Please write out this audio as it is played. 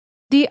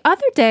The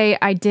other day,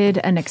 I did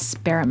an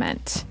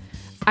experiment.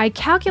 I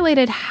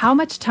calculated how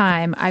much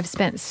time I've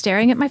spent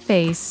staring at my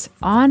face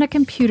on a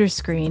computer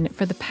screen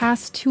for the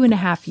past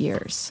 2.5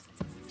 years.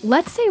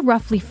 Let's say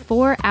roughly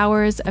 4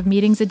 hours of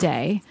meetings a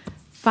day,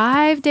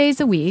 5 days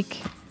a week.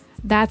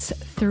 That's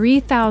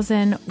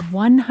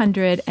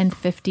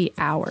 3,150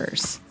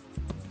 hours.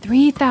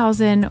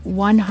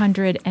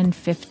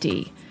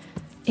 3,150.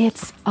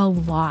 It's a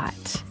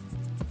lot.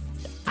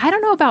 I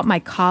don't know about my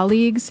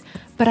colleagues,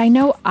 but I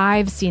know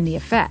I've seen the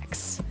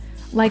effects.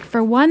 Like,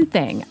 for one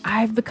thing,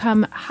 I've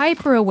become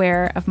hyper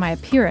aware of my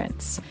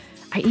appearance.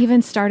 I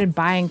even started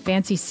buying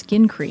fancy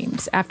skin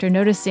creams after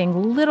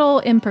noticing little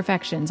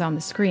imperfections on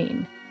the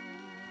screen.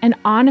 And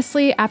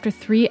honestly, after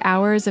 3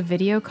 hours of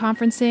video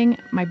conferencing,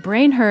 my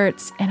brain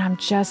hurts and I'm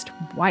just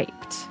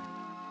wiped.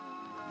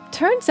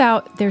 Turns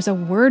out there's a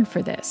word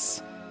for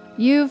this.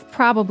 You've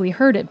probably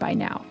heard it by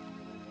now.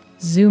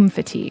 Zoom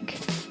fatigue.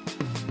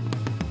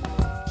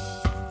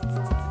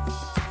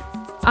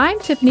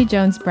 I'm Tiffany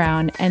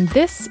Jones-Brown, and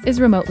this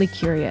is Remotely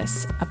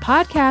Curious, a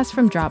podcast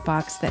from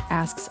Dropbox that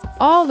asks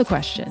all the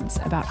questions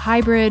about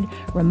hybrid,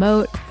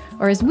 remote,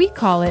 or as we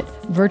call it,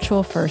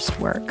 virtual first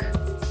work.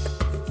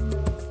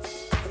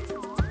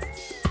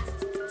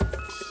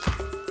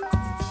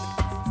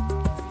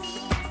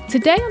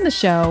 Today on the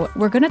show,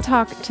 we're going to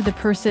talk to the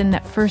person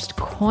that first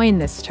coined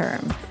this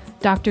term,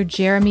 Dr.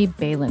 Jeremy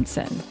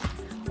Bailenson.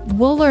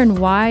 We'll learn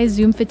why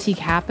Zoom fatigue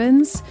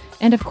happens,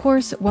 and of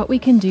course, what we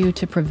can do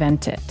to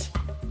prevent it.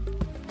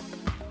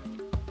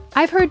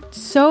 I've heard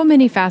so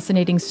many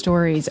fascinating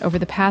stories over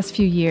the past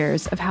few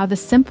years of how the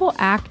simple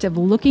act of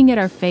looking at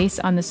our face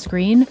on the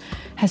screen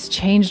has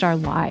changed our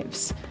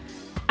lives.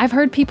 I've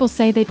heard people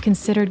say they've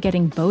considered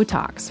getting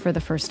Botox for the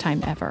first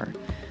time ever.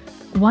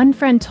 One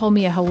friend told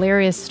me a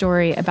hilarious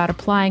story about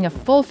applying a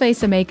full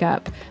face of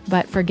makeup,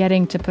 but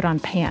forgetting to put on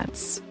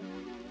pants.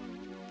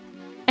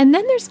 And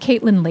then there's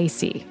Caitlin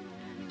Lacey.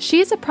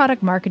 She's a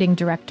product marketing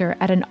director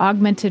at an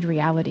augmented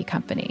reality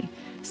company,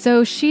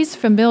 so she's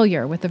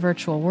familiar with the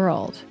virtual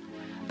world.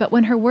 But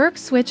when her work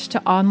switched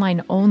to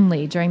online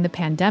only during the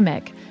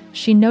pandemic,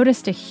 she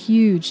noticed a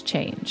huge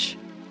change.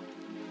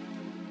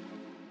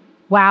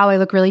 Wow, I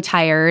look really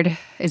tired.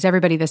 Is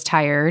everybody this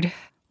tired?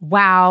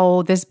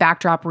 Wow, this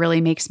backdrop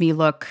really makes me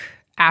look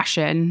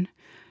ashen.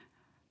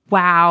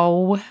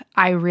 Wow,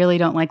 I really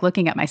don't like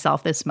looking at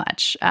myself this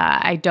much.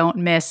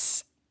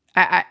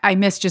 I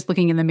miss just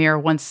looking in the mirror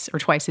once or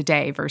twice a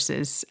day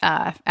versus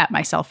at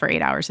myself for 8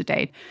 hours a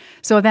day.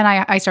 So then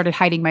I started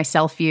hiding my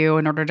self-view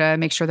in order to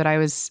make sure that I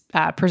was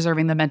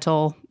preserving the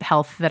mental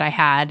health that I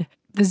had.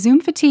 The Zoom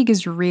fatigue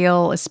is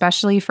real,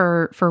 especially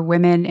for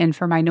women and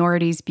for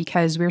minorities,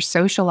 because we're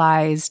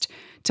socialized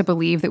to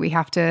believe that we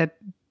have to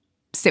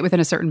sit within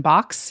a certain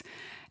box.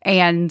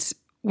 And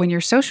when you're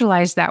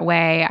socialized that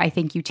way, I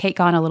think you take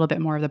on a little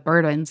bit more of the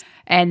burdens.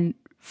 And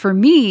for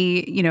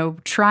me,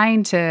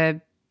 trying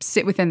to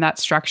sit within that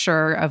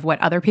structure of what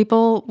other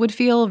people would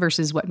feel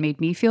versus what made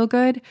me feel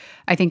good,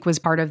 I think was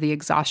part of the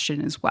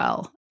exhaustion as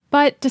well.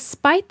 But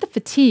despite the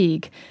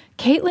fatigue,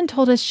 Caitlin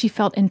told us she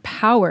felt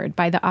empowered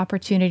by the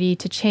opportunity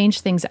to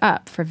change things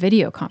up for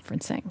video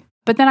conferencing.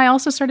 But then I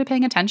also started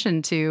paying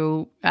attention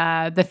to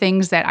the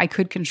things that I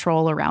could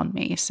control around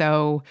me.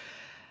 So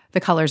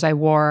the colors I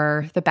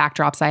wore, the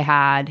backdrops I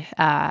had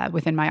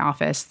within my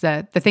office,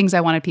 the things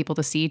I wanted people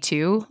to see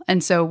too.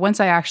 And so once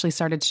I actually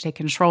started to take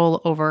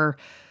control over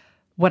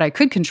what I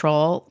could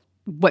control,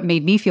 what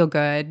made me feel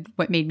good,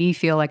 what made me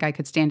feel like I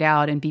could stand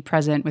out and be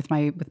present with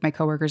my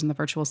coworkers in the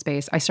virtual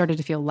space, I started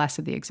to feel less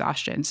of the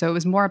exhaustion. So it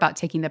was more about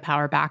taking the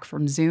power back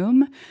from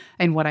Zoom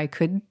and what I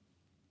could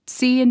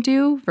see and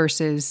do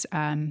versus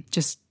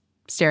just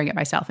staring at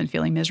myself and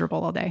feeling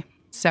miserable all day.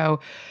 So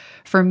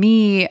for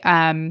me,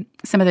 some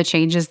of the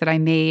changes that I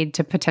made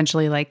to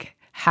potentially like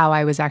how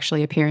I was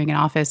actually appearing in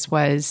office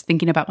was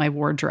thinking about my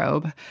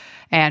wardrobe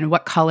and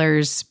what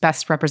colors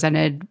best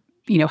represented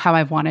how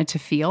I wanted to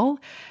feel.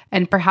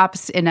 And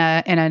perhaps in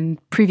a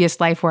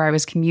previous life where I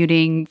was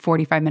commuting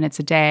 45 minutes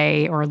a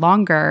day or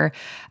longer,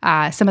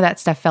 some of that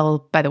stuff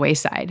fell by the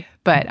wayside.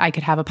 But I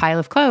could have a pile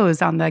of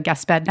clothes on the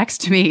guest bed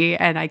next to me,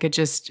 and I could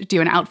just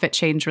do an outfit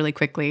change really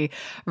quickly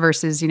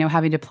versus,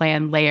 having to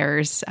plan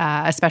layers,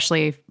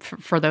 especially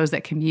for those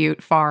that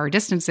commute far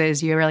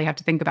distances. You really have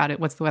to think about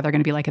it. What's the weather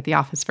going to be like at the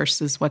office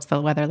versus what's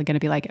the weather going to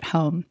be like at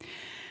home?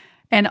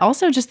 And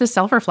also just the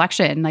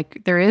self-reflection,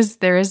 like there is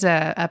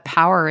a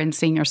power in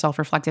seeing yourself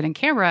reflected in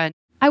camera.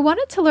 I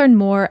wanted to learn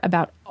more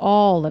about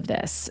all of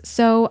this,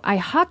 so I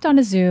hopped on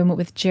a Zoom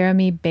with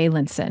Jeremy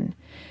Bailenson.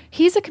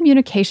 He's a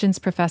communications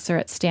professor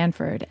at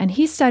Stanford, and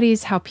he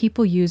studies how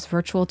people use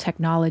virtual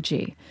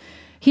technology.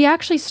 He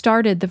actually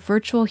started the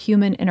Virtual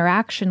Human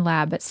Interaction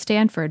Lab at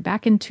Stanford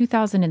back in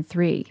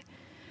 2003.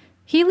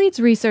 He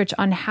leads research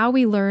on how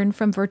we learn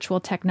from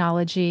virtual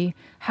technology,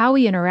 how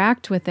we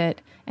interact with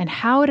it, and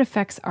how it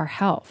affects our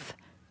health,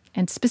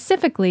 and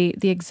specifically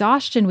the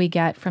exhaustion we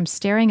get from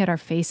staring at our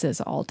faces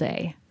all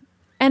day.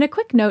 And a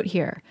quick note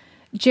here,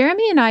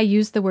 Jeremy and I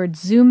use the word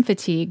Zoom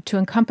fatigue to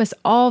encompass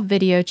all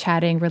video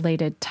chatting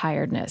related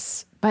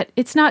tiredness, but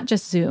it's not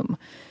just Zoom.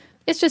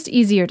 it's just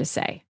easier to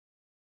say.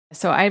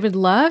 So I would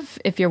love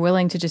if you're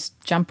willing to just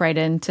jump right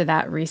into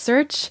that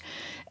research.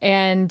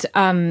 And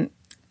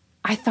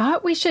I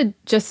thought we should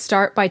just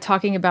start by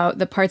talking about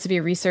the parts of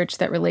your research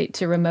that relate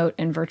to remote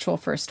and virtual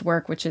first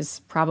work, which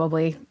is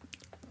probably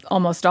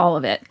almost all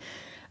of it.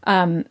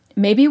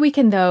 Maybe we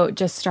can, though,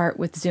 just start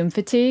with Zoom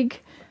fatigue.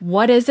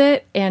 What is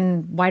it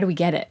and why do we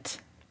get it?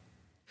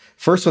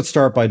 First, let's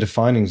start by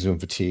defining Zoom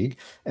fatigue.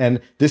 And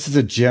this is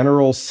a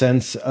general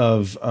sense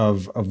of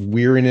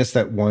weariness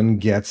that one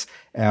gets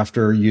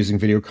after using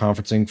video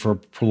conferencing for a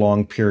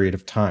prolonged period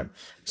of time.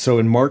 So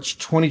in March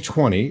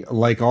 2020,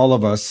 like all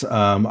of us,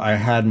 I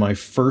had my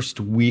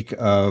first week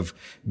of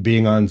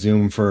being on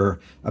Zoom for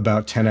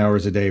about 10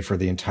 hours a day for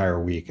the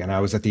entire week. And I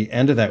was at the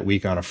end of that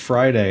week on a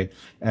Friday,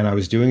 and I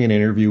was doing an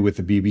interview with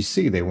the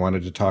BBC. They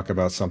wanted to talk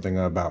about something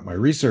about my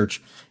research.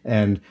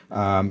 And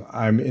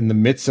I'm in the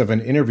midst of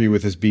an interview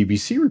with this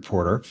BBC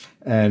reporter,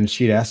 and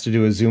she'd asked to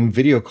do a Zoom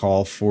video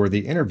call for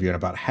the interview. And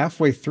about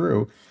halfway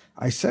through,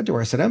 I said to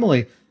her,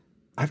 Emily,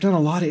 I've done a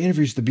lot of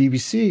interviews at the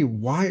BBC.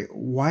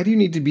 Why do you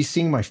need to be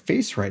seeing my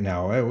face right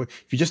now?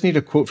 If you just need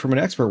a quote from an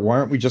expert, why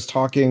aren't we just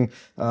talking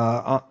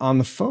on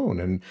the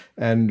phone?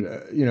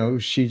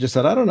 And she just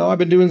said, I don't know. I've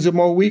been doing Zoom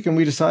all week, and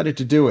we decided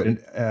to do it.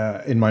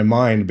 And in my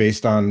mind,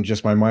 based on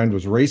just my mind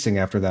was racing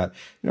after that,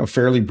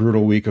 fairly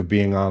brutal week of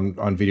being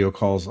on video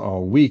calls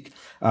all week.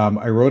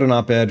 I wrote an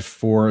op-ed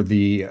for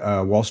the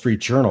Wall Street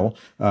Journal,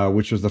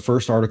 which was the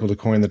first article to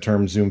coin the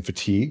term Zoom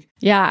fatigue.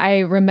 Yeah, I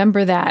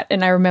remember that.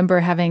 And I remember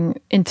having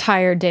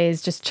entire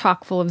days just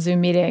chock full of Zoom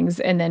meetings,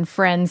 and then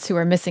friends who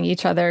are missing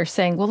each other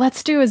saying, well,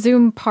 let's do a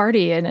Zoom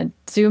party and a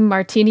Zoom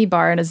martini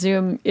bar and a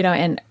Zoom,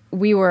 and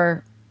we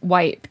were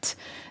wiped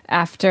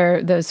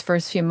after those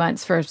first few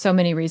months for so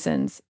many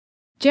reasons.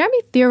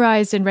 Jeremy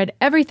theorized and read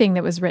everything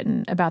that was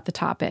written about the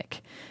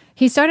topic.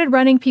 He started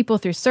running people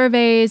through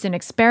surveys and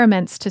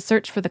experiments to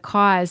search for the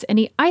cause, and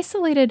he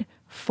isolated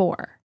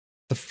 4.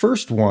 The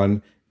first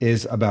one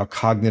is about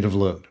cognitive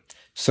load.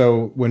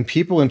 So when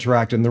people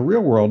interact in the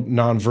real world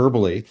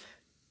non-verbally,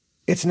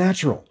 it's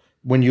natural.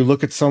 When you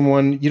look at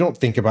someone, you don't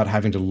think about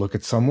having to look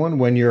at someone.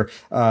 When you're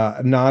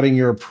nodding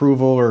your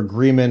approval or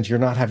agreement, you're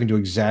not having to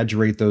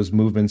exaggerate those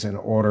movements in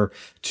order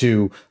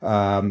to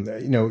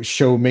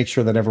make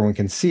sure that everyone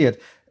can see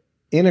it.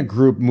 In a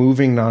group,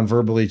 moving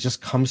non-verbally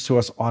just comes to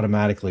us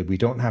automatically. We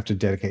don't have to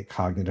dedicate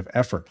cognitive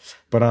effort.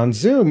 But on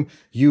Zoom,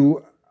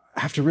 you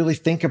have to really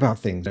think about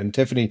things. And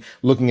Tiffany,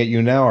 looking at you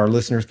now, our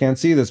listeners can't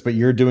see this, but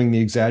you're doing the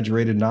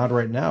exaggerated nod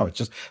right now. It's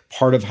just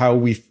part of how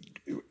we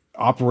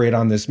operate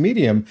on this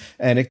medium,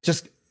 and it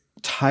just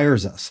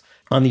tires us.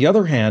 On the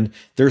other hand,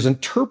 there's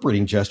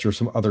interpreting gestures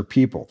from other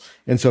people.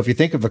 And so if you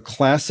think of the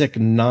classic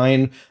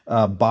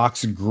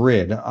 9-box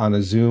grid on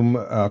a Zoom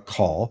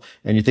call,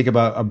 and you think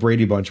about a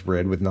Brady Bunch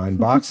grid with 9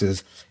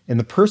 boxes, and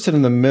the person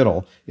in the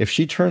middle, if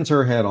she turns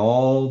her head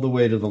all the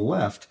way to the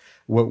left,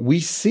 what we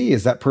see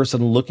is that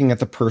person looking at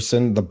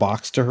the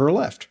box to her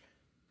left.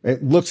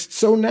 It looks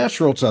so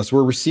natural to us.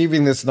 We're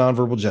receiving this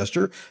nonverbal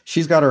gesture.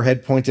 She's got her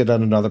head pointed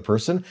at another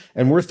person,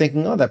 and we're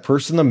thinking, oh, that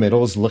person in the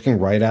middle is looking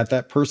right at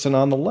that person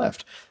on the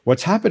left.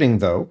 What's happening,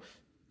 though,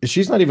 is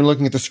she's not even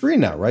looking at the screen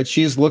now, right?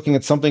 She's looking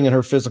at something in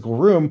her physical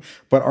room,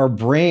 but our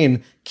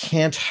brain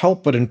can't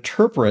help but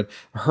interpret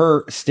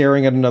her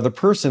staring at another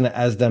person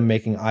as them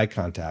making eye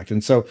contact.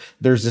 And so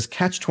there's this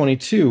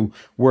catch-22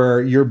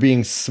 where you're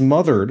being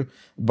smothered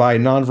by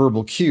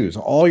nonverbal cues.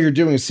 All you're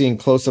doing is seeing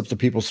close-ups of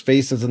people's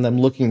faces and them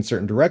looking in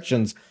certain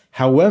directions.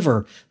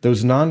 However,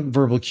 those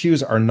nonverbal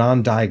cues are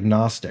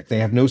non-diagnostic. They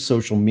have no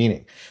social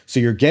meaning.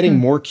 So you're getting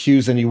more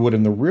cues than you would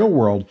in the real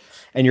world,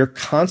 and you're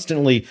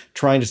constantly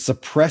trying to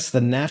suppress the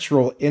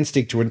natural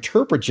instinct to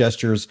interpret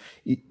gestures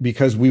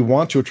because we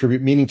want to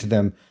attribute meaning to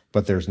them,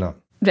 but there's none.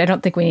 I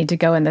don't think we need to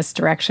go in this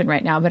direction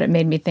right now, but it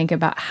made me think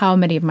about how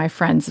many of my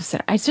friends have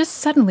said, I just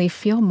suddenly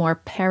feel more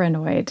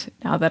paranoid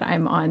now that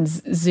I'm on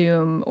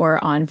Zoom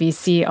or on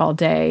VC all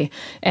day.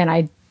 And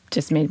I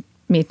just made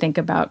me think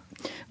about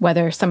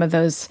whether some of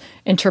those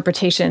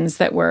interpretations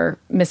that we're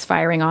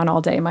misfiring on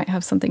all day might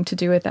have something to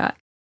do with that.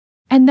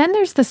 And then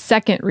there's the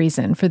second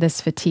reason for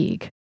this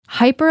fatigue: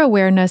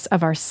 hyper-awareness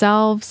of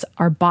ourselves,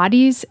 our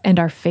bodies, and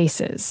our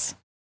faces.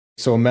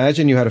 So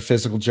imagine you had a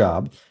physical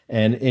job,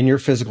 and in your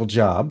physical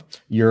job,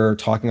 you're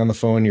talking on the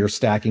phone, you're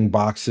stacking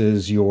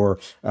boxes, you're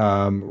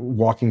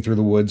walking through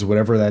the woods,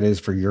 whatever that is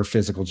for your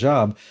physical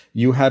job.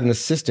 You had an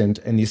assistant,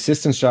 and the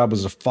assistant's job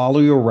was to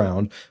follow you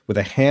around with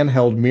a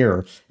handheld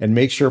mirror and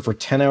make sure for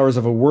 10 hours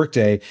of a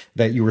workday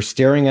that you were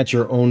staring at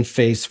your own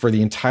face for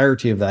the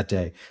entirety of that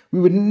day.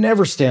 We would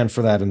never stand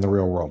for that in the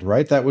real world,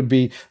 right? That would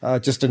be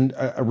just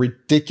a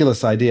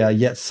ridiculous idea.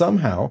 Yet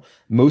somehow,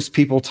 most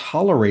people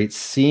tolerate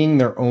seeing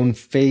their own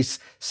face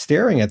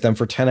staring at them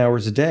for 10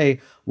 hours a day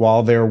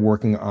while they're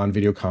working on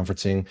video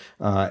conferencing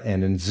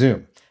and in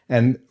Zoom.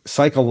 And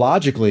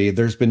psychologically,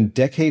 there's been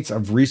decades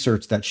of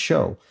research that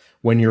show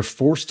When you're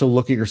forced to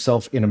look at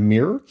yourself in a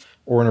mirror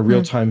or in a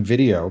real-time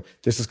video,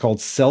 this is called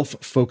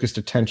self-focused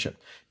attention.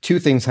 Two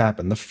things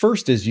happen. The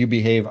first is you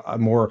behave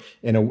more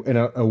in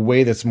a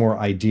way that's more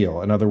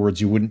ideal. In other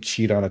words, you wouldn't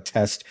cheat on a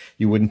test.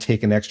 You wouldn't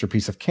take an extra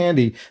piece of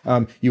candy.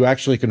 You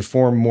actually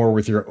conform more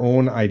with your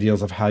own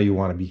ideals of how you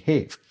want to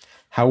behave.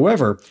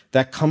 However,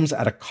 that comes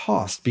at a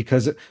cost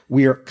because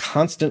we are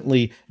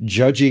constantly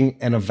judging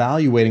and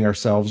evaluating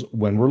ourselves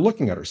when we're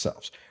looking at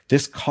ourselves.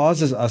 This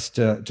causes us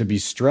to be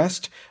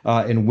stressed.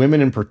 In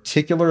women in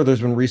particular,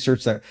 there's been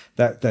research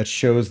that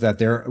shows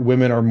that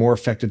women are more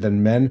affected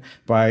than men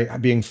by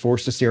being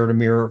forced to stare at a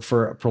mirror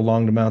for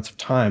prolonged amounts of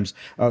times.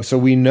 So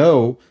we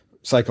know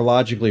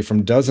psychologically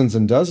from dozens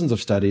and dozens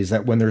of studies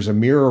that when there's a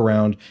mirror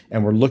around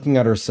and we're looking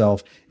at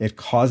ourselves, it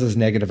causes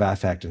negative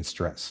affect and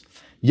stress.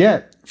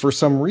 Yet, for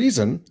some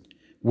reason,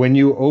 when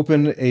you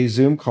open a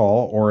Zoom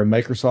call or a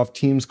Microsoft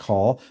Teams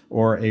call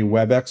or a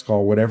WebEx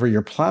call, whatever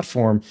your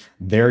platform,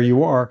 there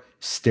you are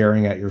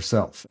staring at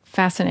yourself.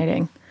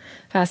 Fascinating.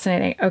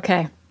 Fascinating.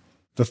 Okay.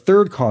 The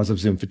third cause of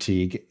Zoom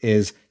fatigue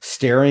is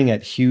staring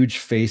at huge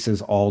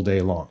faces all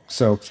day long.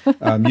 So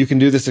you can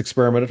do this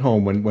experiment at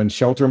home. When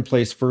shelter in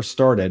place first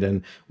started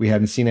and we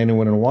hadn't seen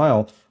anyone in a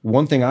while,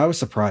 one thing I was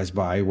surprised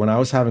by when I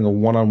was having a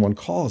one-on-one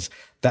call is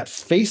that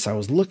face I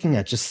was looking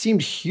at just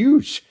seemed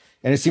huge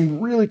and it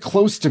seemed really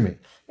close to me.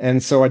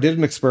 And so I did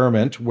an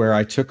experiment where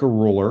I took a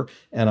ruler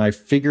and I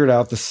figured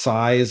out the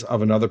size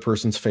of another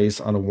person's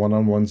face on a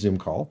one-on-one Zoom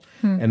call.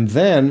 And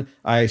then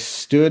I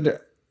stood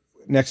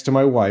next to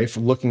my wife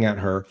looking at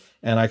her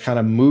and I kind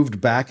of moved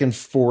back and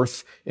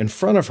forth in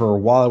front of her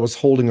while I was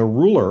holding a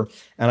ruler.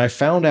 And I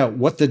found out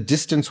what the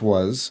distance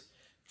was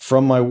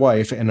from my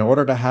wife in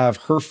order to have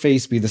her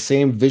face be the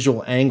same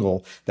visual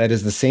angle that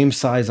is the same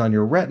size on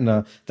your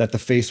retina that the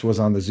face was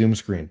on the Zoom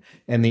screen.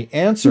 And the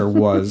answer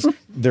was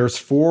there's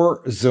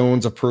 4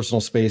 zones of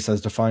personal space as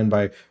defined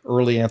by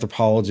early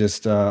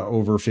anthropologists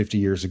over 50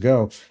 years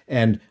ago.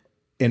 And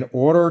in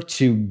order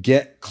to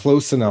get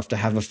close enough to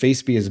have a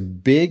face be as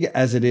big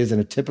as it is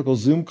in a typical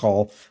Zoom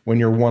call when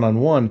you're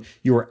one-on-one,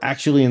 you are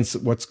actually in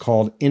what's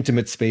called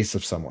intimate space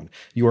of someone.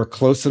 You are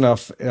close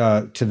enough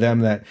to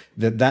them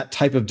that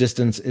type of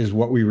distance is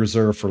what we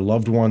reserve for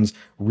loved ones,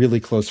 really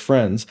close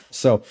friends.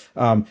 So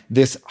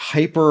this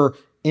hyper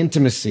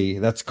intimacy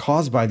that's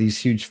caused by these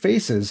huge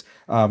faces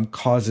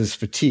causes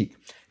fatigue.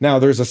 Now,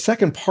 there's a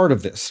second part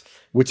of this,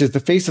 which is the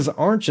faces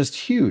aren't just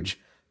huge,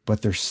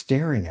 but they're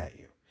staring at you.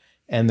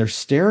 And they're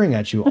staring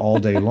at you all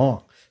day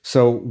long.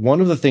 So one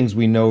of the things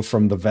we know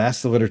from the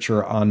vast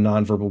literature on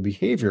nonverbal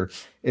behavior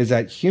is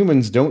that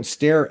humans don't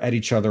stare at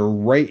each other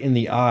right in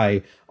the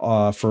eye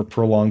for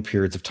prolonged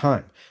periods of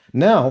time.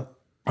 Now,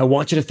 I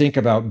want you to think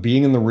about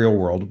being in the real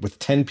world with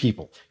 10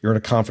 people. You're in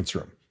a conference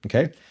room,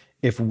 okay?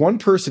 If one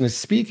person is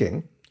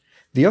speaking,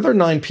 the other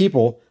 9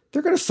 people,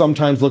 they're going to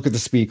sometimes look at the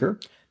speaker.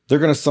 They're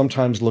going to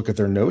sometimes look at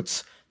their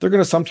notes. They're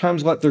going to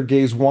sometimes let their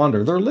gaze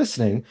wander. They're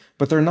listening,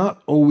 but they're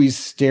not always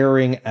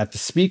staring at the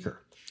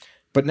speaker.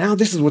 But now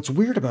this is what's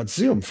weird about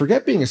Zoom.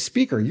 Forget being a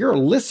speaker. You're a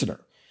listener.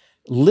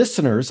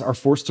 Listeners are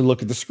forced to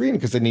look at the screen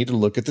because they need to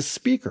look at the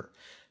speaker.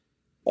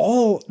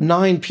 All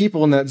 9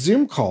 people in that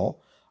Zoom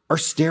call are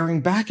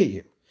staring back at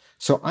you.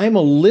 So I'm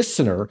a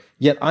listener,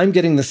 yet I'm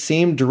getting the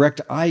same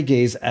direct eye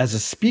gaze as a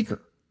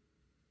speaker.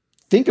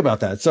 Think about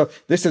that. So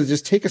this is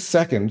just take a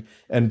second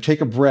and take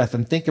a breath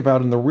and think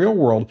about in the real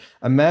world.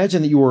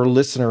 Imagine that you were a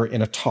listener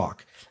in a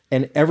talk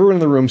and everyone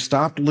in the room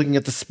stopped looking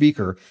at the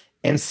speaker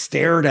and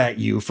stared at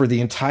you for the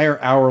entire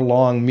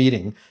hour-long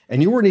meeting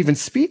and you weren't even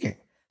speaking.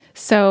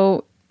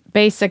 So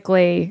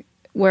basically,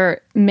 we're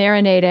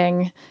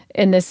marinating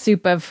in this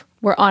soup of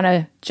we're on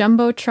a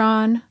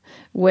jumbotron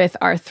with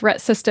our threat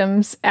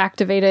systems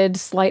activated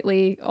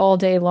slightly all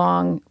day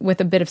long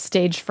with a bit of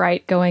stage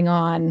fright going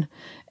on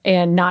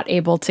and not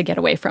able to get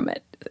away from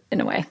it in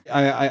a way.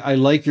 I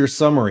like your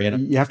summary,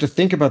 and you have to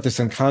think about this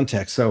in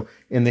context. So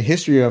in the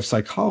history of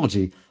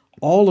psychology,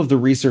 all of the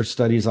research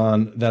studies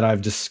on that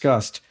I've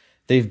discussed,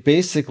 they've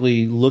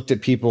basically looked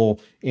at people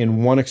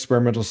in one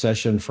experimental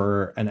session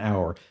for an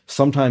hour,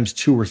 sometimes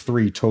 2 or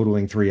 3,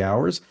 totaling 3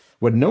 hours.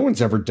 What no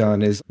one's ever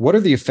done is what are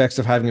the effects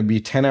of having to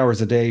be 10 hours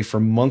a day for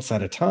months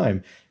at a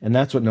time? And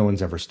that's what no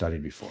one's ever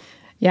studied before.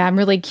 Yeah, I'm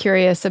really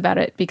curious about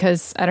it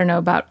because I don't know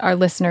about our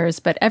listeners,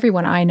 but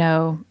everyone I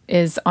know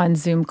is on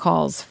Zoom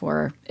calls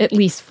for at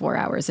least 4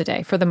 hours a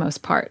day for the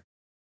most part.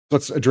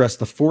 Let's address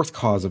the fourth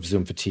cause of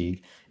Zoom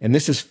fatigue, and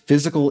this is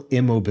physical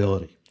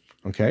immobility,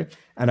 okay?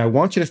 And I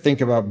want you to think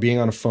about being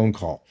on a phone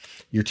call.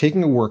 You're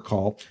taking a work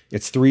call.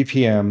 It's 3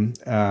 p.m.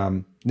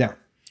 Now,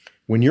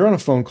 when you're on a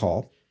phone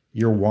call,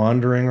 you're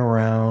wandering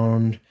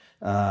around.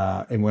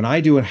 And when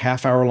I do a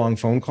half-hour-long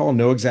phone call,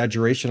 no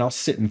exaggeration, I'll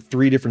sit in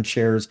 3 different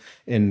chairs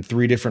in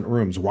 3 different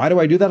rooms. Why do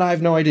I do that? I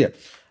have no idea.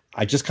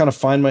 I just kind of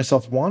find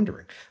myself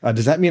wandering.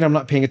 Does that mean I'm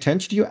not paying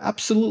attention to you?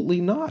 Absolutely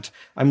not.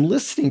 I'm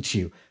listening to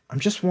you. I'm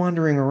just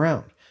wandering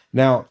around.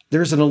 Now,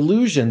 there's an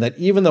illusion that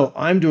even though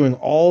I'm doing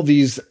all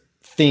these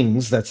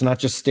things, that's not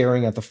just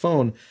staring at the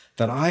phone,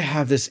 that I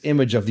have this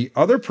image of the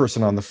other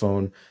person on the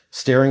phone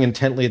staring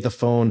intently at the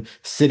phone,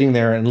 sitting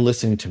there and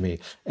listening to me.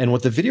 And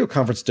what the video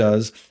conference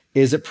does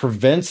is it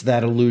prevents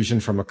that illusion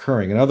from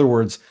occurring. In other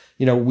words,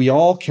 we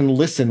all can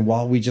listen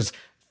while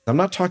I'm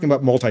not talking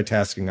about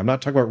multitasking. I'm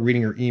not talking about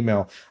reading your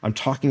email. I'm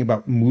talking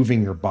about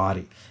moving your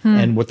body.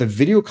 And what the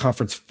video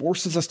conference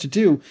forces us to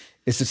do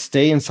is to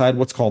stay inside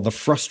what's called the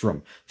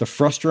frustrum. The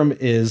frustrum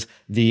is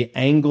the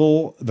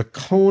angle, the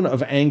cone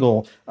of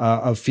angle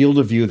of field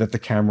of view that the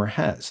camera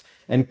has.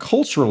 And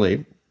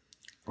culturally,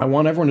 I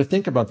want everyone to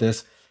think about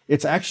this.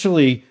 It's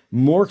actually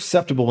more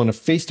acceptable in a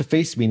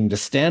face-to-face meeting to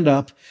stand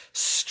up,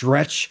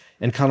 stretch,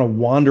 and kind of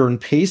wander and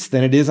pace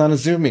than it is on a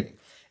Zoom meeting.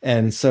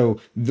 And so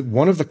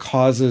one of the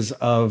causes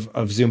of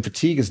Zoom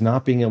fatigue is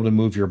not being able to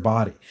move your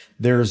body.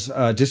 There's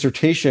a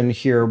dissertation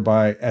here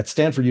at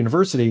Stanford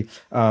University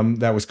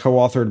that was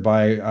co-authored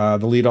by,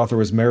 the lead author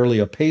was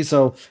Marilia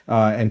Peso,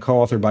 and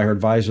co-authored by her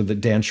advisor,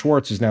 Dan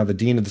Schwartz, who's now the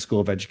dean of the School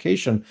of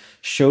Education,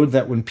 showed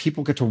that when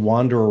people get to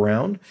wander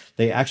around,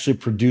 they actually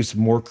produce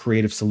more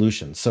creative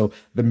solutions. So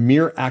the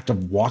mere act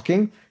of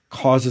walking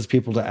causes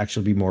people to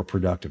actually be more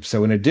productive.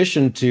 So in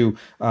addition to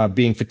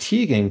being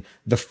fatiguing,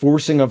 the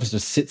forcing of us to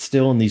sit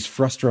still in these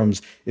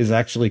frustrums is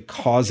actually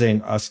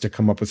causing us to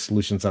come up with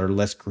solutions that are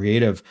less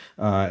creative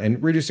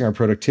and reducing our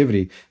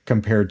productivity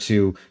compared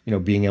to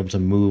being able to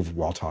move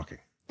while talking.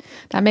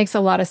 That makes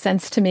a lot of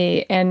sense to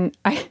me. And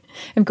I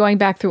am going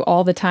back through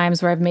all the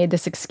times where I've made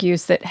this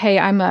excuse that, hey,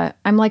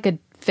 I'm like a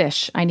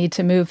fish. I need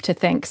to move to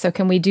think. So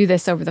can we do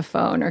this over the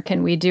phone, or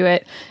can we do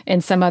it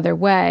in some other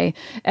way?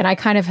 And I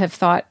kind of have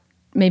thought,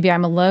 maybe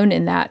I'm alone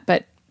in that,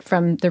 but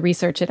from the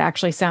research, it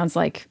actually sounds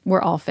like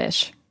we're all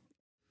fish.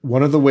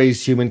 One of the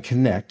ways humans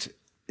connect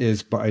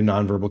is by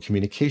nonverbal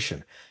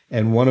communication.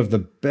 And one of the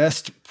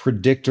best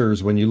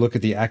predictors when you look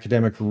at the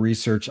academic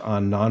research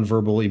on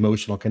nonverbal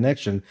emotional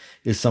connection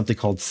is something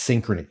called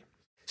synchrony.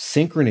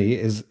 Synchrony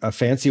is a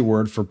fancy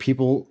word for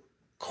people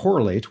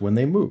correlate when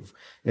they move.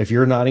 If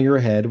you're nodding your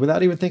head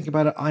without even thinking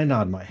about it, I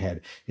nod my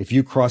head. If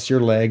you cross your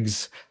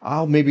legs,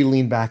 I'll maybe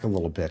lean back a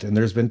little bit. And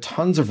there's been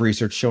tons of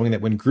research showing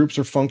that when groups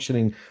are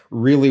functioning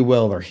really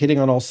well, they're hitting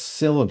on all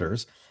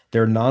cylinders,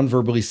 they're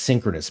non-verbally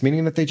synchronous,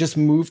 meaning that they just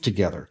move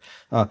together.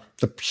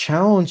 The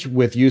challenge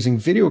with using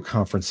video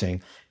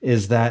conferencing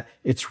is that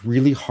it's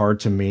really hard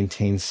to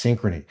maintain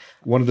synchrony.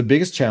 One of the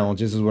biggest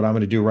challenges is what I'm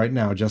going to do right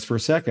now, just for a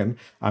second.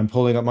 I'm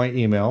pulling up my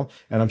email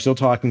and I'm still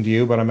talking to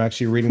you, but I'm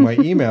actually reading my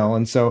email.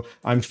 And so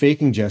I'm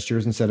faking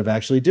gestures instead of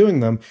actually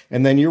doing them.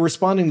 And then you're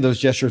responding to those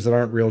gestures that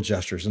aren't real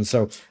gestures. And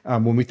so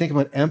when we think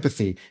about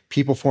empathy,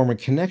 people form a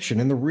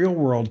connection. In the real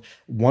world,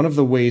 one of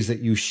the ways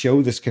that you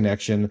show this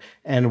connection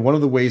and one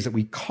of the ways that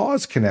we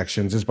cause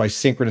connections is by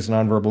synchronous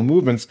nonverbal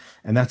movements.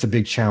 And that's a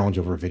big challenge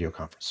over a video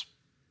conference.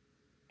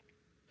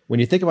 When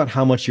you think about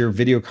how much you're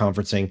video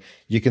conferencing,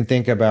 you can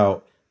think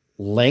about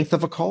length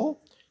of a call,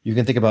 you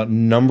can think about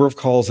number of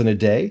calls in a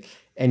day,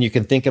 and you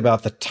can think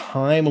about the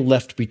time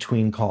left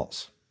between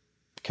calls.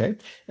 Okay.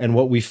 And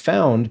what we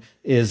found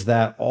is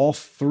that all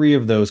three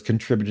of those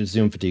contribute to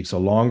Zoom fatigue. So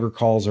longer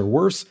calls are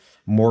worse,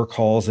 more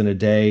calls in a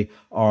day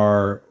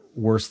are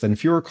worse than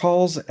fewer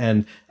calls.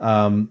 And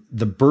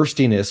the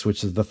burstiness,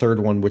 which is the third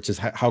one, which is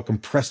how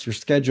compressed your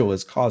schedule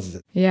is, causes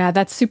it. Yeah,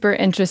 that's super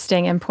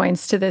interesting and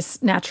points to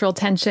this natural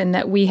tension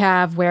that we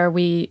have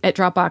at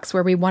Dropbox,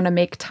 where we want to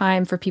make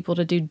time for people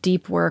to do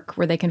deep work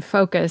where they can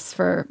focus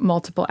for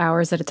multiple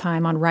hours at a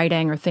time on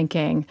writing or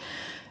thinking.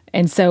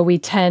 And so we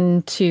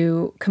tend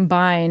to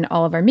combine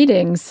all of our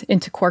meetings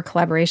into core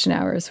collaboration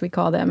hours, we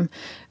call them.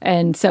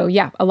 And so,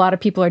 yeah, a lot of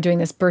people are doing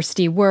this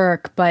bursty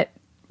work, but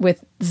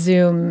with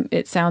Zoom,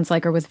 it sounds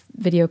like, or with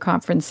video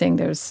conferencing,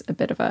 there's a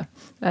bit of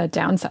a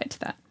downside to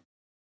that.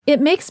 It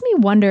makes me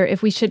wonder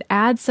if we should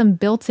add some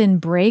built-in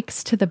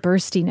breaks to the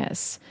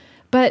burstiness.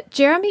 But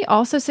Jeremy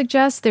also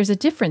suggests there's a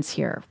difference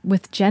here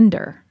with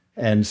gender.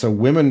 And so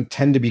women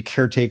tend to be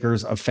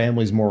caretakers of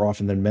families more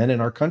often than men in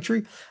our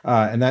country.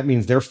 And that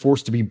means they're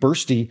forced to be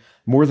bursty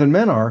more than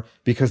men are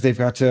because they've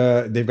got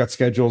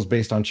schedules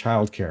based on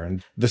childcare.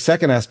 And the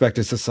second aspect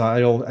is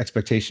societal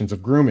expectations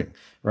of grooming,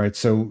 right?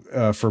 So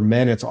for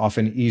men, it's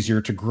often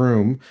easier to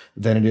groom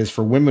than it is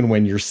for women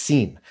when you're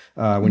seen,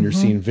 when you're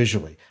seen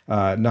visually.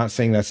 Not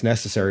saying that's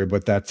necessary,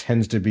 but that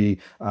tends to be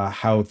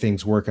how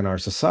things work in our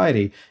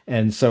society.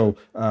 And so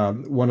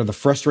one of the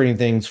frustrating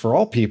things for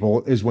all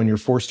people is when you're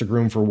forced to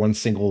groom for one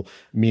single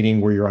meeting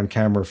where you're on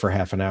camera for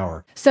half an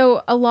hour.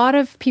 So a lot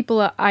of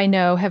people I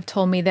know have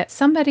told me that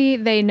somebody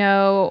they know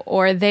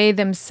or they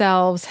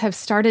themselves have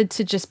started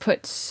to just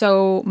put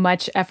so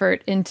much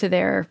effort into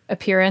their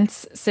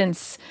appearance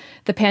since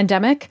the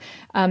pandemic.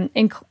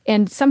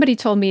 And somebody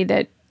told me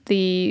that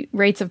the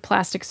rates of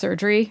plastic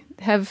surgery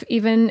have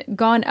even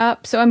gone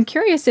up. So I'm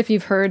curious if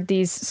you've heard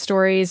these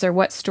stories or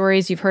what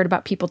stories you've heard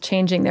about people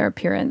changing their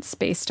appearance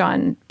based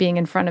on being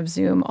in front of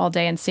Zoom all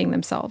day and seeing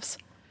themselves.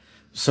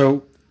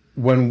 So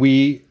when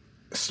we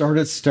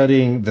started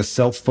studying the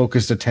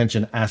self-focused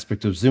attention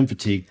aspect of Zoom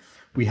fatigue,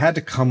 we had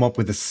to come up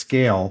with a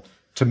scale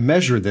to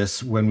measure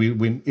this when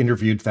we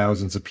interviewed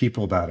thousands of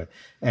people about it.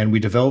 And we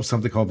developed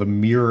something called the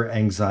mirror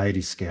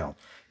anxiety scale.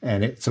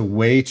 And it's a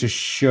way to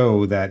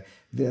show that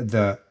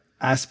the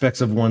aspects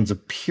of one's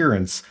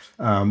appearance,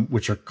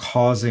 which are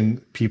causing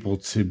people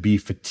to be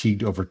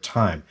fatigued over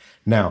time.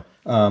 Now,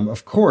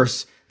 of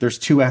course, there's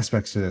two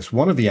aspects to this.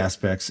 One of the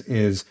aspects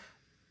is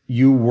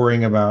you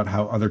worrying about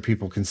how other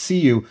people can see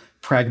you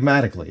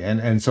pragmatically.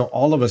 And so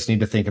all of us need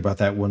to think about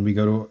that when we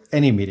go to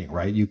any meeting,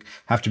 right? You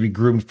have to be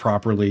groomed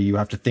properly. You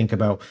have to think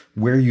about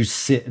where you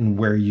sit and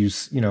where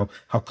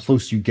how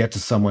close you get to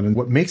someone. And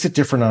what makes it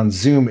different on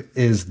Zoom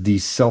is the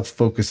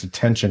self-focused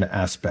attention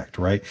aspect,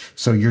 right?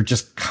 So you're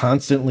just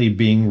constantly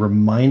being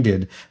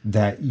reminded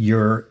that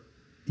you're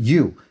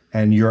you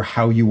and you're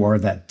how you are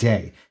that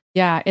day.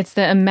 Yeah, it's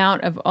the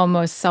amount of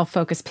almost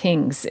self-focused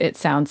pings, it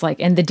sounds like,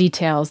 and the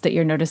details that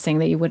you're noticing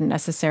that you wouldn't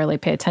necessarily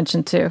pay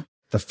attention to.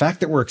 The fact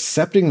that we're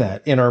accepting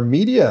that in our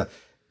media,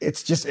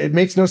 it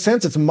makes no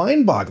sense. It's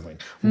mind-boggling.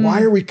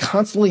 Why are we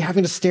constantly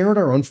having to stare at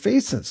our own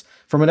faces?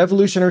 From an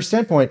evolutionary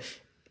standpoint,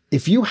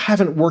 if you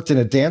haven't worked in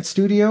a dance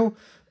studio,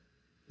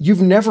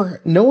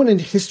 no one in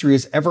history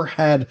has ever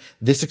had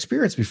this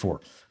experience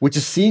before, which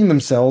is seeing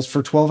themselves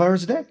for 12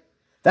 hours a day.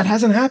 That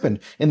hasn't happened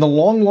in the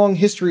long, long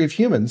history of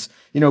humans.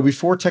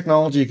 Before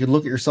technology, you could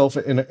look at yourself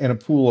in a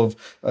pool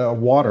of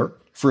water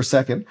for a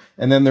second,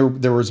 and then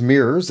there was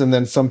mirrors, and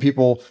then some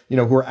people,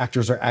 who are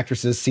actors or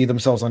actresses, see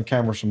themselves on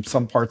camera from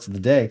some parts of the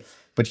day.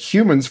 But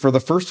humans, for the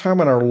first time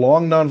in our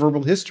long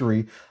nonverbal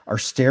history, are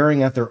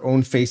staring at their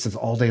own faces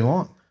all day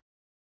long.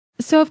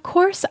 So, of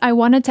course, I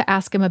wanted to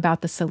ask him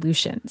about the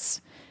solutions.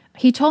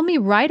 He told me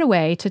right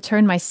away to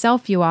turn my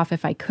self view off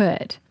if I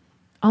could.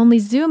 Only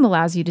Zoom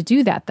allows you to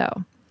do that,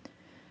 though.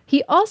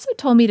 He also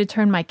told me to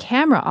turn my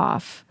camera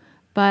off,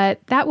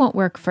 but that won't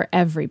work for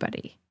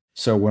everybody.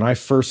 So when I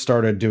first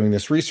started doing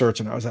this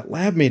research and I was at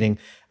lab meeting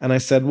and I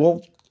said,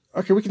 well,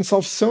 okay, we can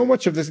solve so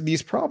much of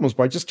these problems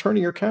by just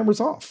turning your cameras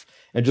off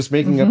and just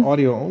making it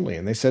audio only.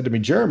 And they said to me,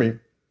 Jeremy,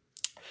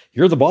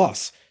 you're the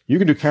boss. You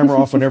can do camera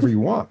off whenever you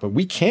want, but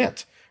we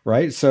can't.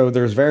 Right. So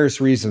there's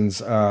various reasons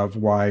of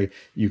why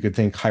you could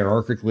think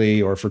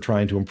hierarchically, or for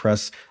trying to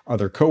impress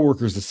other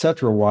coworkers, et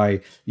cetera,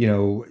 why,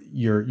 you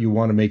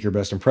want to make your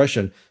best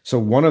impression. So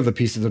one of the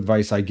pieces of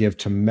advice I give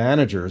to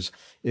managers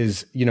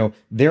is,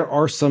 there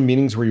are some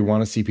meetings where you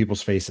want to see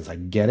people's faces. I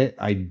get it.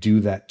 I do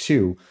that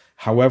too.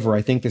 However,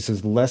 I think this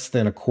is less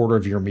than a quarter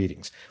of your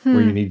meetings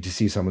where you need to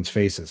see someone's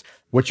faces.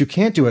 What you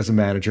can't do as a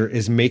manager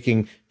is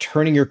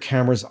turning your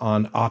cameras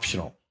on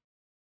optional.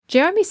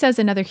 Jeremy says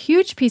another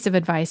huge piece of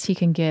advice he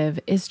can give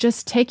is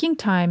just taking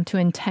time to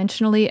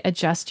intentionally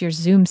adjust your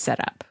Zoom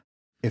setup.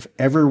 If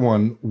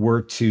everyone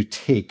were to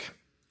take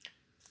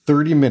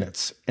 30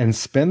 minutes and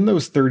spend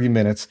those 30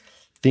 minutes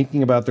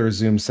thinking about their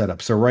Zoom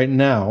setup. So right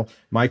now,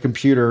 my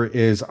computer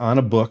is on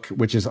a book,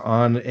 which is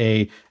on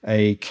a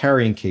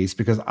carrying case,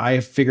 because I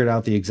have figured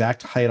out the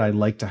exact height I'd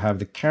like to have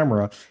the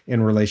camera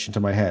in relation to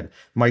my head.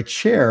 My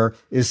chair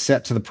is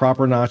set to the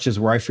proper notches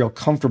where I feel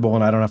comfortable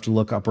and I don't have to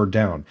look up or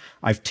down.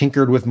 I've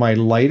tinkered with my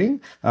lighting.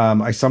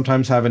 I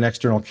sometimes have an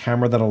external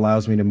camera that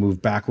allows me to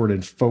move backward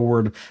and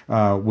forward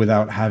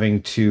without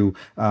having to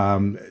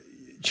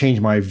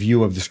change my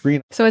view of the screen.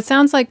 So it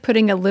sounds like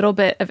putting a little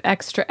bit of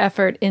extra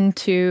effort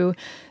into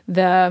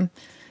the,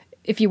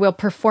 if you will,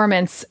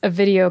 performance of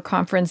video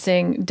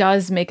conferencing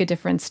does make a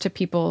difference to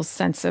people's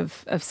sense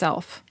of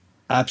self.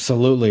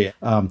 Absolutely.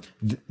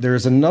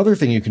 There's another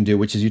thing you can do,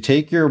 which is you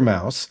take your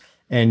mouse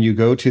and you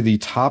go to the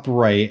top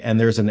right, and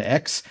there's an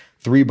X,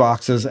 3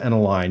 boxes, and a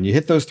line. You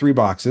hit those 3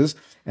 boxes,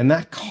 and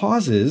that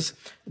causes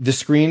the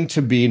screen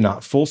to be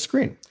not full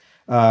screen.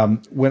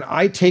 When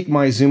I take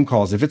my Zoom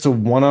calls, if it's a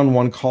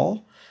one-on-one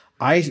call,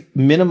 I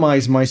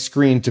minimize my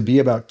screen to be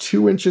about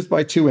 2 inches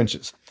by 2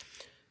 inches.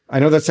 I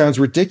know that sounds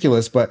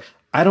ridiculous, but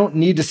I don't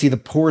need to see the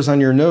pores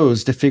on your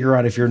nose to figure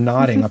out if you're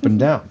nodding up and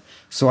down.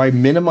 So I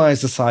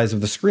minimize the size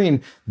of the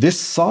screen. This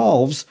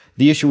solves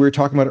the issue we were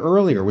talking about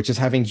earlier, which is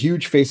having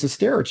huge faces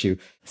stare at you.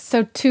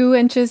 So 2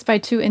 inches by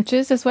 2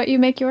 inches is what you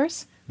make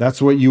yours?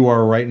 That's what you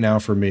are right now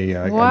for me.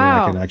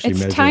 Wow, I can actually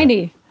measure it's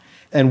tiny.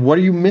 That. And what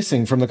are you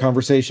missing from the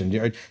conversation?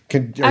 Are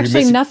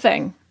Actually,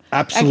 nothing.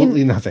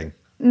 Absolutely nothing.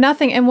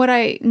 Nothing. And what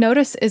I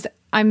notice is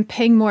I'm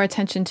paying more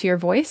attention to your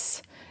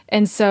voice.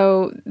 And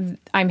so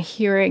I'm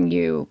hearing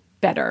you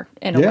better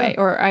in a way,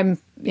 or I'm,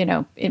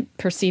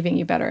 perceiving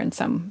you better in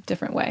some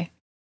different way.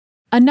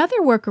 Another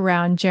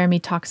workaround Jeremy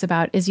talks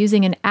about is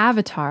using an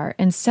avatar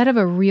instead of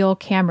a real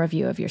camera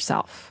view of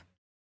yourself.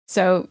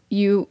 So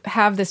you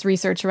have this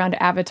research around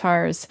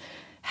avatars.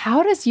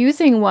 How does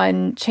using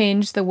one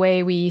change the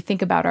way we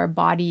think about our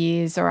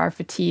bodies or our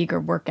fatigue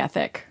or work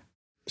ethic?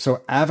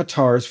 So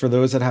avatars, for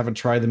those that haven't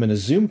tried them in a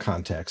Zoom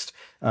context,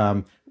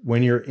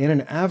 when you're in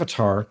an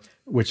avatar,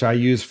 which I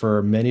use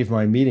for many of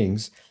my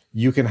meetings,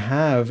 you can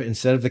have,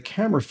 instead of the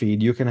camera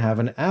feed, you can have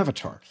an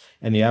avatar.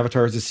 And the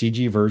avatar is a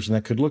CG version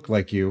that could look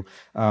like you.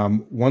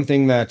 One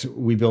thing that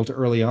we built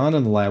early on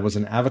in the lab was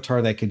an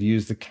avatar that could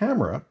use the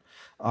camera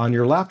on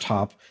your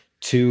laptop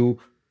to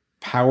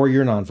power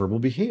your nonverbal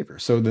behavior.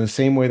 So in the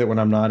same way that when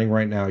I'm nodding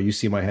right now, you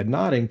see my head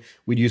nodding,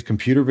 we'd use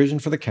computer vision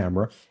for the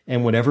camera,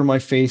 and whatever my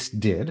face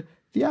did,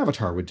 the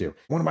avatar would do.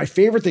 One of my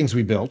favorite things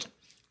we built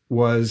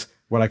was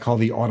what I call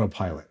the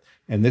autopilot.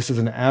 And this is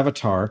an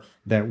avatar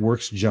that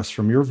works just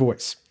from your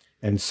voice.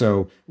 And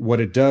so what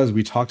it does,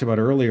 we talked about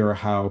earlier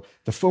how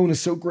the phone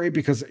is so great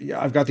because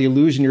I've got the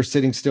illusion you're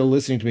sitting still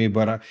listening to me,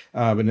 but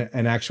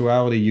in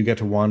actuality, you get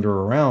to wander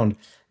around.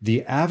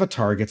 The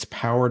avatar gets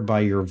powered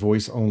by your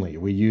voice only.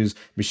 We use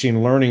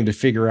machine learning to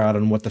figure out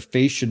on what the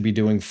face should be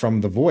doing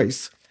from the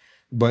voice.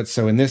 But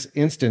so in this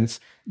instance,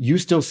 you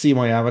still see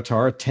my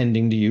avatar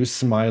attending to you,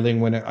 smiling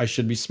when I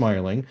should be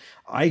smiling.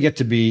 I get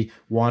to be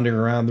wandering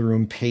around the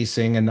room,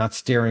 pacing and not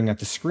staring at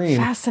the screen.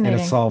 Fascinating.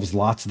 And it solves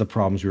lots of the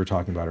problems we were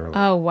talking about earlier.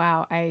 Oh,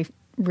 wow. I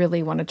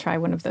really want to try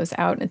one of those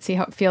out and see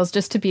how it feels.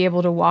 Just to be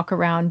able to walk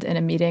around in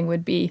a meeting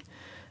would be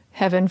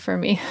heaven for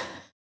me.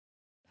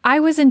 I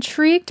was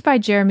intrigued by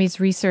Jeremy's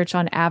research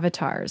on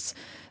avatars.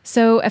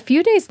 So a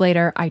few days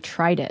later, I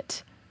tried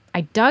it.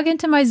 I dug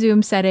into my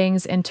Zoom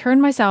settings and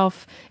turned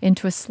myself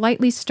into a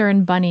slightly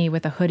stern bunny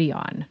with a hoodie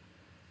on.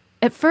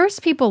 At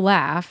first, people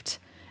laughed,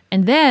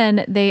 and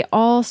then they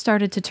all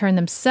started to turn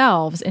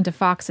themselves into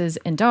foxes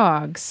and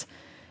dogs.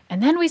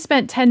 And then we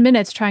spent 10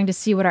 minutes trying to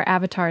see what our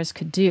avatars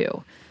could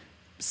do.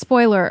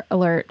 Spoiler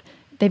alert,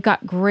 they've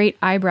got great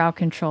eyebrow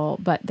control,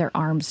 but their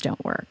arms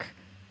don't work.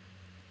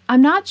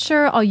 I'm not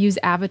sure I'll use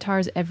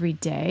avatars every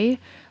day,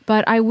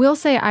 but I will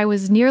say I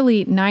was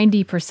nearly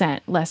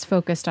 90% less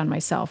focused on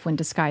myself when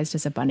disguised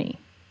as a bunny,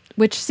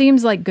 which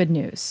seems like good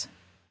news.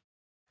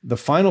 The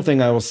final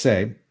thing I will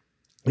say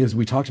is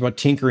we talked about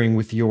tinkering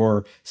with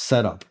your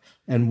setup.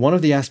 And one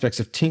of the aspects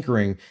of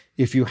tinkering,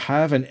 if you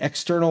have an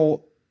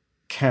external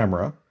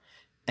camera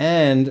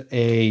and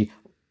a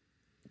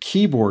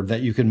keyboard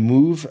that you can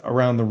move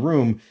around the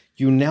room,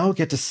 you now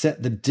get to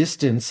set the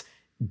distance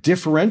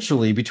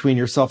differentially between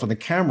yourself and the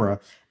camera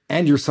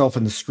and yourself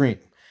and the screen.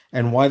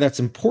 And why that's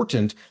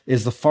important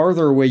is the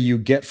farther away you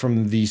get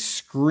from the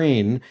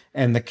screen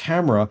and the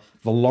camera,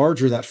 the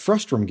larger that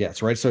frustum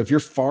gets, right? So if you're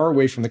far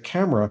away from the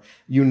camera,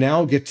 you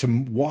now get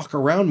to walk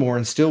around more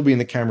and still be in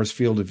the camera's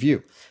field of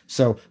view.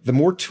 So the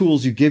more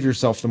tools you give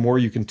yourself, the more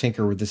you can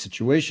tinker with the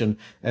situation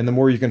and the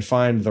more you can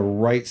find the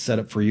right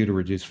setup for you to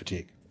reduce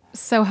fatigue.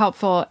 So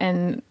helpful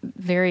and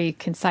very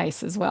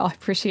concise as well. I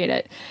appreciate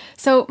it.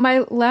 So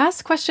my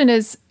last question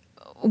is,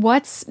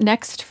 what's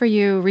next for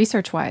you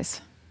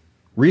research-wise?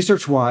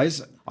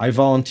 Research-wise, I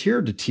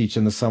volunteered to teach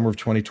in the summer of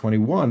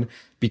 2021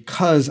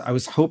 because I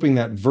was hoping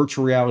that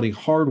virtual reality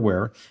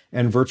hardware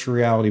and virtual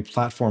reality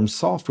platform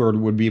software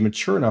would be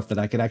mature enough that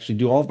I could actually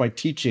do all of my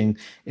teaching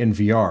in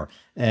VR.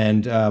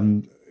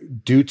 And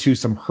due to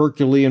some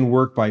Herculean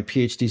work by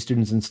PhD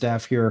students and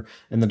staff here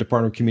in the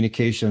Department of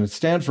Communication at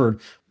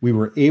Stanford, we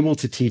were able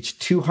to teach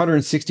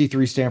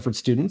 263 Stanford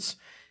students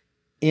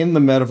in the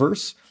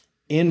metaverse,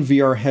 in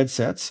VR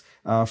headsets,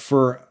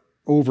 for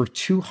over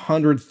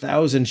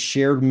 200,000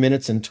 shared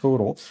minutes in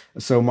total.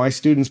 So my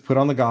students put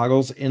on the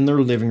goggles in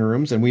their living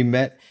rooms and we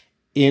met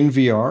in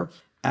VR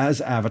as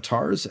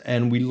avatars.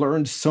 And we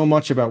learned so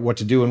much about what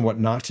to do and what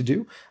not to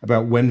do,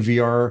 about when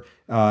VR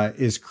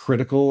is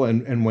critical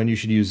and when you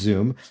should use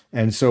Zoom.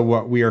 And so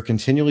what we are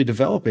continually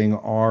developing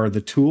are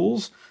the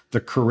tools,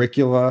 the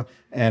curricula,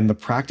 and the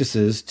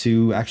practices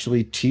to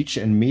actually teach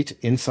and meet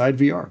inside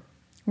VR.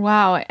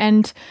 Wow.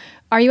 And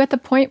are you at the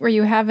point where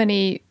you have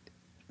any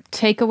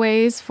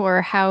takeaways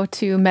for how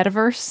to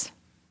metaverse?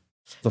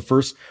 The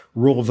first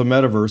rule of the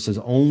metaverse is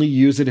only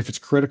use it if it's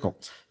critical.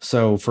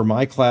 So for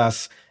my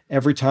class,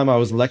 every time I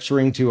was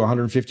lecturing to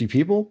 150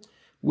 people,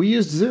 we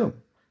used Zoom.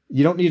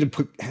 You don't need to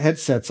put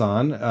headsets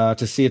on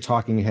to see a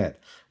talking head.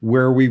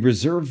 Where we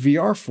reserved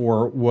VR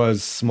for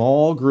was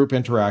small group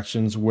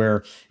interactions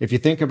where if you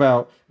think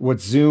about what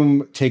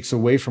Zoom takes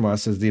away from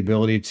us is the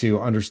ability to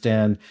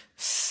understand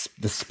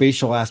the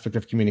spatial aspect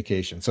of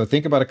communication. So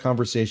think about a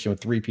conversation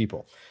with three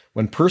people.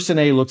 When person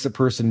A looks at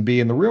person B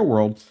in the real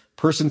world,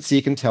 person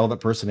C can tell that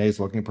person A is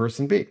looking at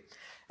person B.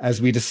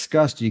 As we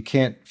discussed, you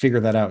can't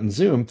figure that out in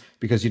Zoom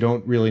because you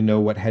don't really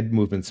know what head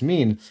movements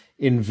mean.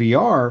 In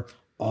VR,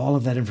 all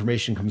of that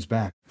information comes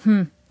back.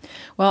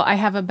 Well, I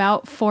have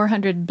about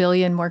 400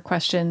 billion more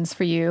questions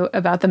for you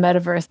about the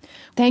metaverse.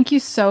 Thank you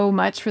so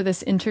much for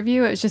this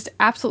interview. It was just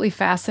absolutely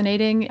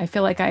fascinating. I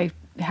feel like I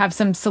have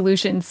some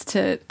solutions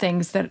to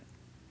things that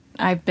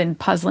I've been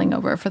puzzling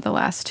over for the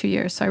last 2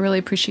 years, so I really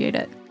appreciate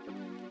it.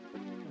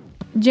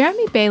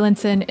 Jeremy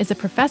Bailenson is a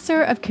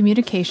professor of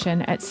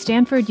communication at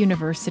Stanford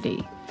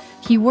University.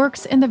 He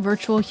works in the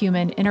Virtual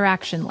Human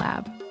Interaction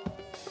Lab.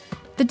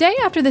 The day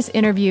after this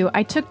interview,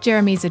 I took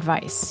Jeremy's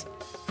advice.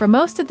 For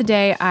most of the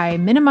day, I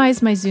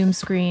minimized my Zoom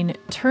screen,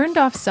 turned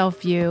off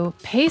self-view,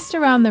 paced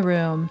around the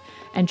room,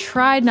 and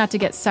tried not to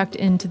get sucked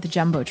into the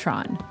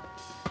Jumbotron.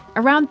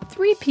 Around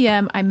 3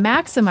 p.m., I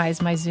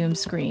maximized my Zoom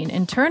screen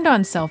and turned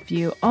on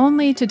self-view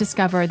only to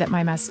discover that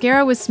my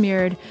mascara was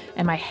smeared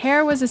and my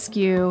hair was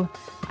askew.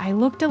 I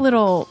looked a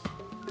little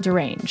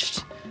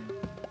deranged.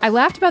 I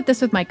laughed about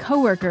this with my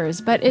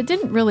coworkers, but it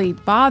didn't really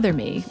bother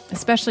me,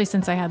 especially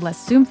since I had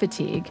less Zoom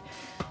fatigue.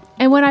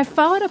 And when I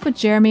followed up with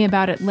Jeremy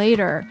about it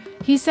later,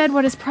 he said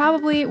what is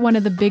probably one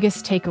of the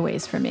biggest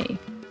takeaways for me.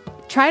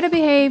 Try to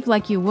behave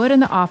like you would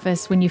in the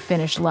office when you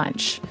finish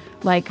lunch,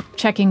 like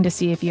checking to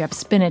see if you have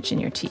spinach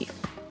in your teeth.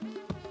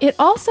 It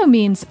also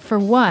means, for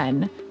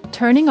one,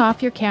 turning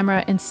off your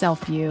camera in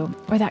self-view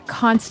or that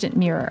constant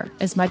mirror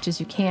as much as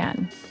you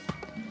can.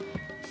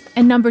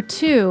 And number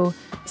two,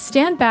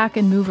 stand back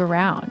and move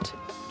around.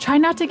 Try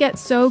not to get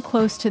so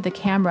close to the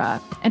camera.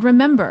 And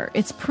remember,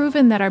 it's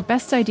proven that our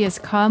best ideas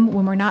come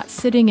when we're not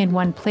sitting in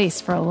one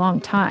place for a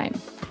long time.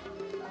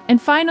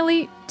 And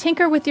finally,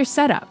 tinker with your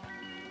setup.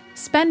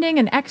 Spending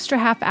an extra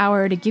half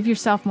hour to give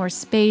yourself more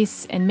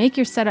space and make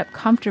your setup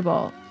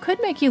comfortable could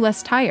make you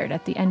less tired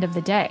at the end of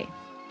the day.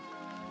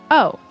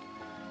 Oh,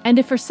 and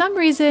if for some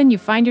reason you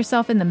find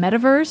yourself in the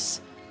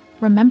metaverse,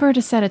 remember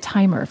to set a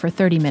timer for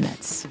 30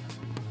 minutes.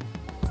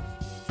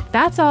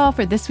 That's all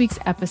for this week's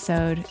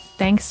episode.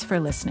 Thanks for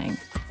listening.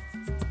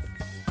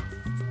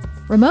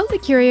 Remotely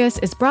Curious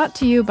is brought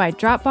to you by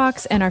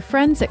Dropbox and our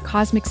friends at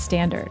Cosmic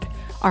Standard.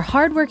 Our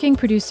hardworking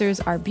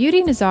producers are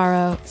Beauty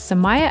Nazaro,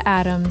 Samaya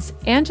Adams,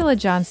 Angela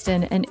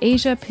Johnston, and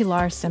Asia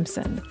Pilar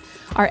Simpson.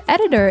 Our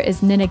editor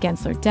is Nina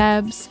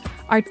Gensler-Debs.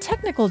 Our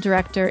technical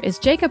director is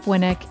Jacob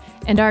Winnick,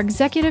 and our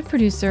executive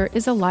producer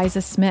is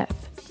Eliza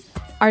Smith.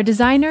 Our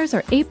designers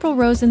are April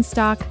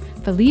Rosenstock,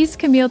 Feliz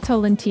Camille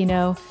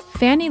Tolentino,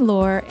 Fannie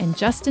Lohr, and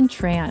Justin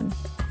Tran.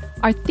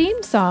 Our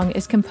theme song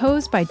is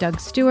composed by Doug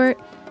Stewart,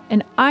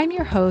 and I'm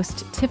your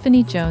host,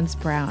 Tiffany Jones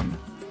Brown.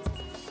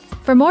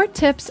 For more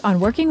tips on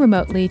working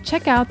remotely,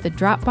 check out the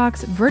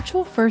Dropbox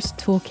Virtual First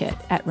Toolkit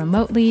at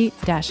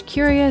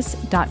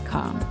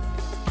remotely-curious.com.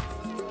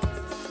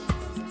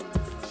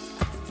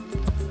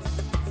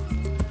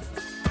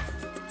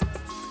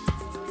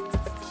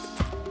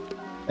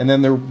 And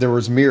then there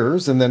was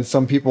mirrors, and then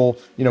some people,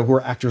 who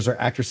are actors or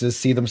actresses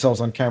see themselves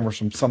on cameras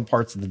from some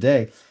parts of the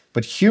day.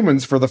 But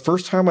humans, for the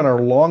first time in our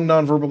long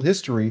nonverbal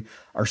history,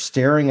 are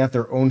staring at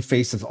their own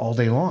faces all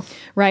day long.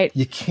 Right.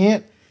 You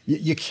can't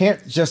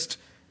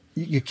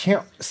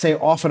say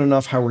often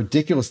enough how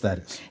ridiculous that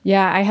is.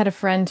 Yeah, I had a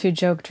friend who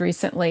joked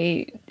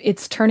recently,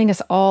 it's turning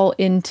us all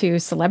into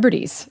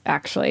celebrities,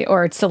 actually,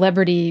 or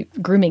celebrity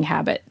grooming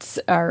habits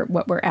are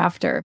what we're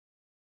after.